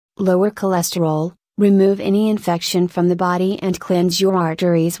lower cholesterol, remove any infection from the body and cleanse your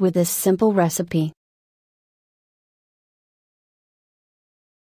arteries with this simple recipe.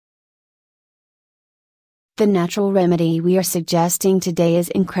 The natural remedy we are suggesting today is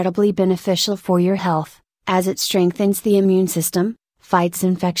incredibly beneficial for your health, as it strengthens the immune system, fights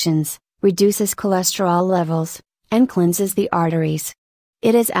infections, reduces cholesterol levels, and cleanses the arteries.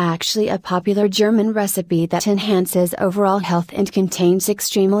 It is actually a popular German recipe that enhances overall health and contains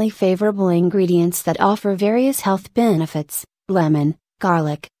extremely favorable ingredients that offer various health benefits: lemon,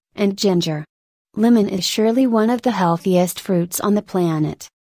 garlic, and ginger. Lemon is surely one of the healthiest fruits on the planet.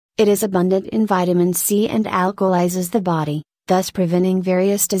 It is abundant in vitamin C and alkalizes the body, thus preventing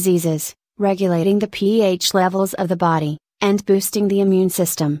various diseases, regulating the pH levels of the body, and boosting the immune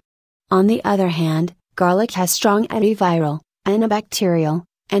system. On the other hand, garlic has strong antiviral, antibacterial,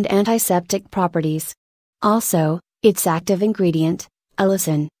 and antiseptic properties. Also, its active ingredient,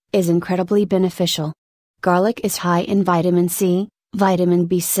 allicin, is incredibly beneficial. Garlic is high in vitamin C, vitamin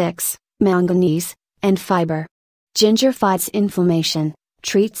B6, manganese, and fiber. Ginger fights inflammation,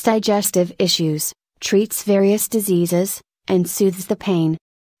 treats digestive issues, treats various diseases, and soothes the pain.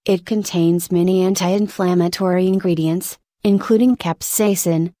 It contains many anti-inflammatory ingredients, including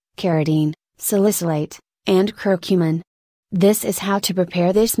capsaicin, carotene, salicylate, and curcumin. This is how to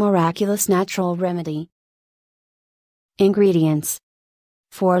prepare this miraculous natural remedy. Ingredients: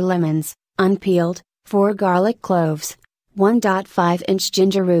 4 lemons, unpeeled, 4 garlic cloves, 1.5-inch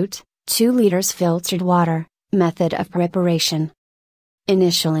ginger root, 2 liters filtered water. Method of preparation.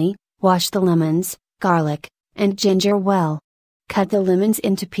 Initially, wash the lemons, garlic, and ginger well. Cut the lemons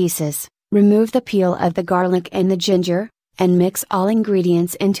into pieces, remove the peel of the garlic and the ginger, and mix all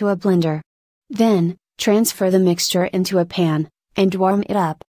ingredients into a blender. Then, transfer the mixture into a pan, and warm it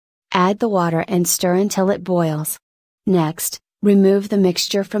up. Add the water and stir until it boils. Next, remove the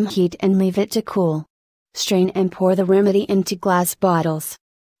mixture from heat and leave it to cool. Strain and pour the remedy into glass bottles.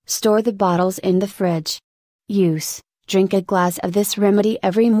 Store the bottles in the fridge. Use: drink a glass of this remedy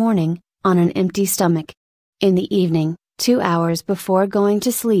every morning, on an empty stomach. In the evening, 2 hours before going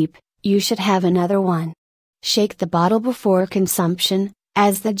to sleep, you should have another one. Shake the bottle before consumption,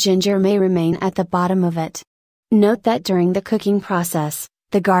 as the ginger may remain at the bottom of it. Note that during the cooking process,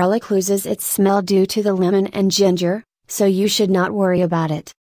 the garlic loses its smell due to the lemon and ginger, so you should not worry about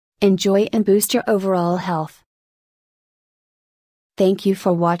it. Enjoy and boost your overall health. Thank you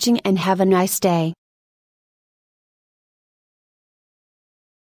for watching and have a nice day.